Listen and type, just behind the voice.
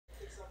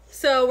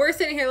So we're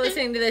sitting here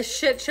listening to this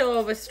shit show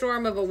of a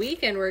storm of a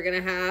weekend we're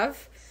going to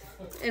have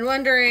and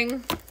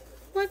wondering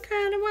what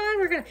kind of wine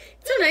we're going to...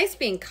 It's so nice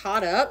being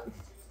caught up.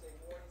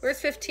 Where's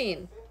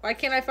 15? Why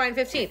can't I find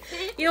 15?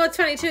 You know what's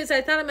funny too is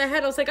I thought in my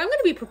head, I was like, I'm going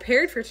to be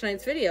prepared for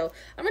tonight's video.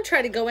 I'm going to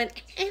try to go in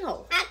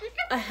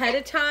ahead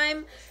of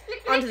time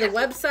onto the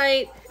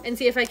website and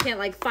see if I can't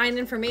like find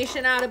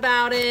information out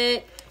about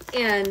it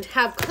and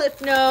have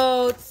cliff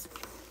notes.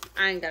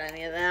 I ain't got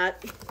any of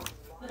that.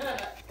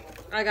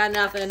 I got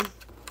nothing.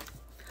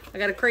 I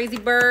got a crazy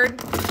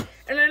bird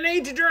and I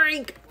need to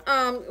drink.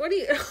 What do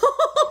you...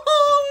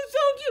 Oh, so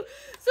cute.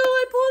 So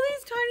I pull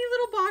these tiny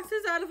little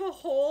boxes out of a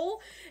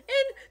hole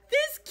and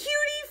this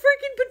cutie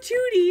freaking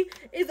patootie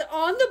is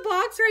on the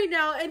box right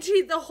now and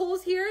the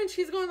hole's here and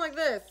she's going like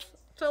this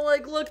to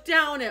like look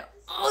down at...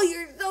 Oh,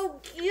 you're so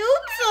cute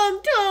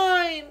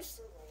sometimes.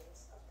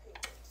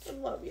 I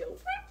love you.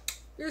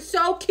 You're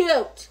so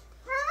cute.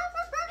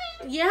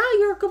 Yeah,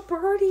 you're a good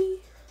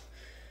birdie.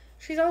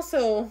 She's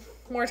also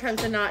more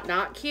times than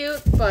not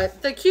cute,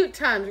 but the cute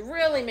times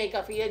really make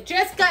up for you.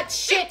 Just got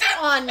shit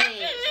on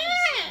me.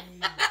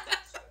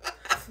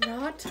 It's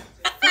not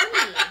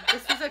funny.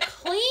 This is a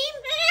clean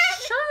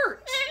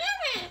shirt.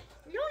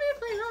 You don't need to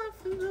clean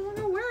off. You don't want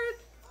to wear it.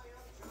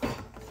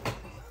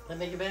 That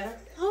make it better?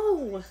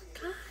 Oh,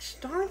 gosh,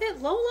 darn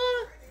it,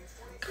 Lola.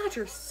 God,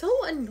 you're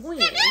so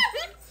annoying.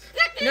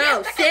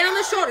 No, stay on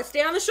the shoulder.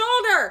 Stay on the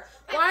shoulder.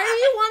 Why do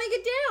you want to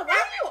get down? Why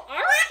are you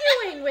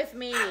arguing with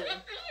me?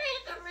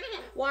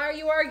 Why are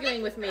you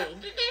arguing with me?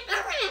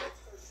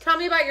 Tell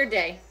me about your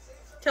day.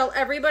 Tell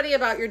everybody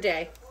about your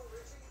day.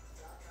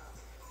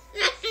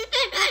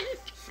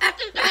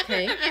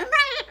 Okay.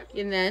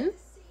 And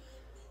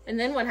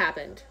then what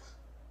happened?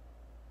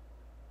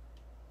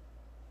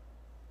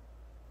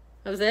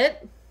 That was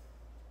it?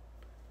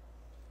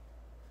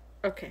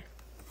 Okay.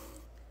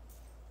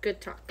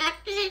 Good talk.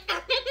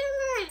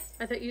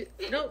 I thought you...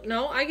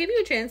 No, I gave you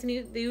a chance and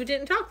you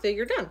didn't talk, so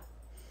you're done.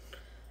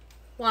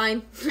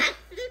 Wine.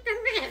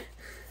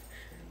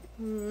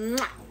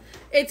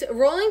 It's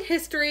rolling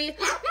history.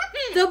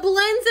 The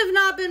blends have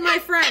not been my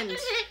friend.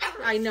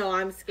 I know,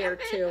 I'm scared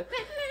too.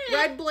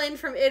 Red blend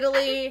from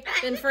Italy,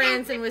 then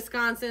France and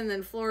Wisconsin,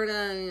 then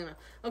Florida. You know.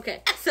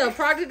 Okay, so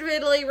product of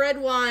Italy,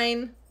 red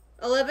wine,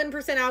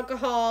 11%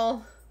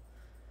 alcohol,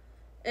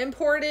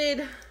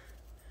 imported,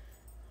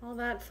 all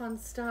that fun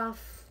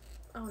stuff.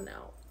 Oh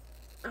no.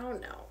 Oh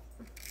no.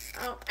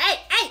 Oh, hey!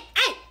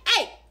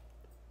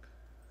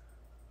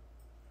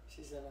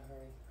 She's in a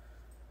hurry.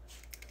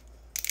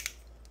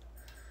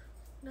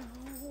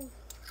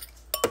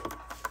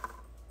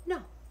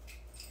 No.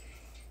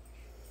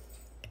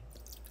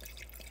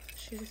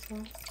 She just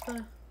wants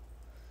the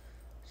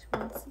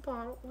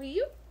bottle. Will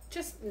you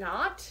just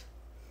not?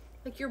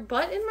 Like your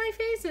butt in my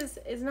face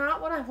is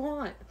not what I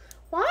want.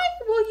 Why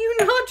will you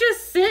not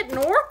just sit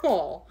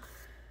normal?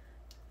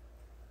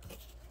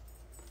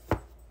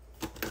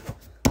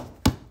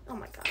 Oh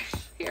my gosh.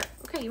 Here.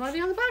 Okay, you want to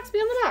be on the box? Be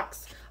on the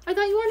box. I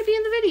thought you wanted to be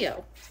in the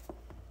video.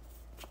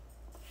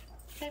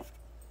 Okay.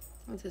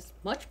 This is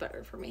much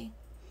better for me.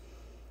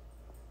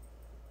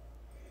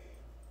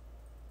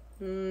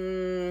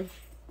 That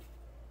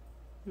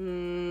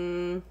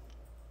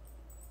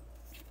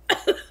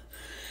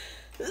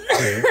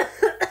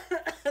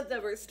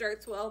never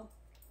starts well.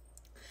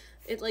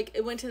 It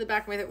went to the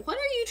back of my throat. What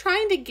are you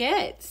trying to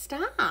get?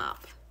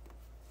 Stop.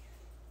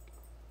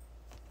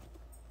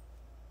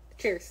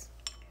 Cheers.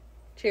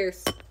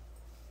 Cheers.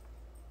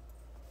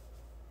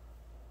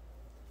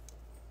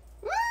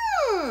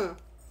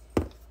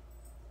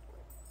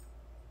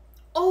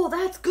 Oh,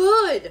 that's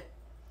good.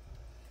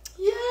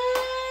 Yay!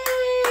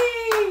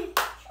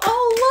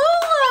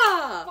 Oh,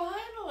 Lola!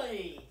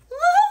 Finally!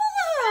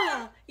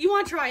 Lola! You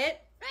want to try it?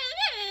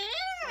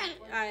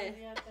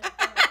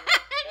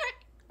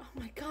 Oh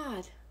my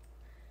God.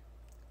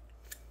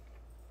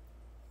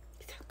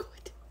 Is that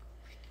good?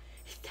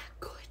 Is that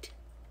good?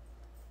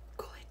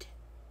 Good.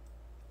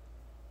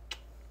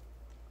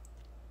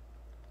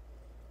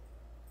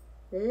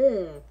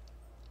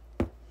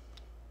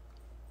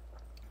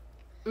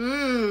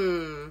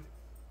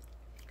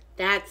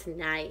 That's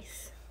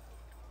nice.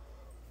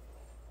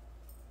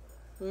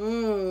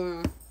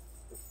 I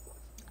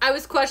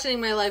was questioning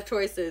my life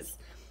choices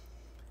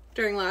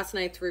during last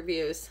night's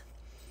reviews.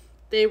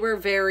 They were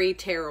very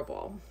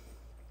terrible.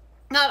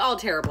 Not all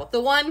terrible.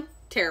 The one,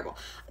 terrible.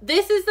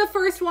 This is the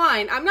first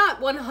wine. I'm not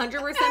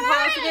 100%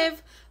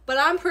 positive, but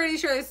I'm pretty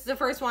sure this is the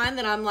first wine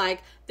that I'm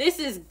like, this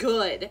is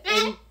good.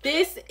 And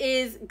this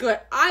is good.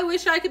 I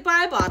wish I could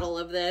buy a bottle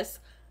of this.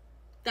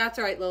 That's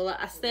right, Lola.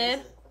 I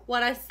said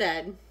what I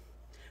said.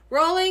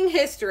 Rolling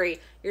history.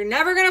 You're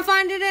never going to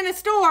find it in a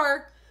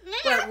store,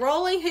 but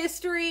rolling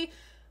history,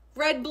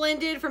 red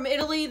blended from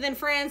Italy, then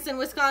France and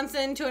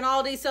Wisconsin to an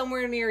Aldi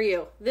somewhere near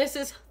you. This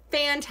is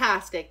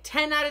fantastic.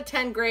 10 out of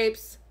 10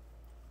 grapes.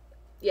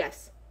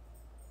 Yes.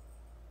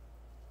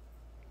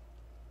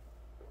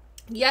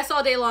 Yes,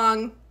 all day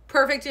long.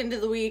 Perfect into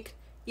the week.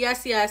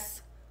 Yes,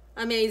 yes.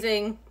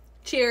 Amazing.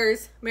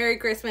 Cheers. Merry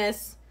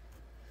Christmas.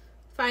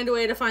 find a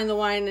way to find the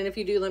wine, and if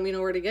you do, let me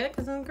know where to get it,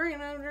 because I'm great,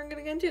 and I'll drink it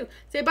again too.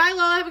 Say bye,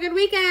 Lola. Have a good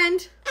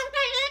weekend.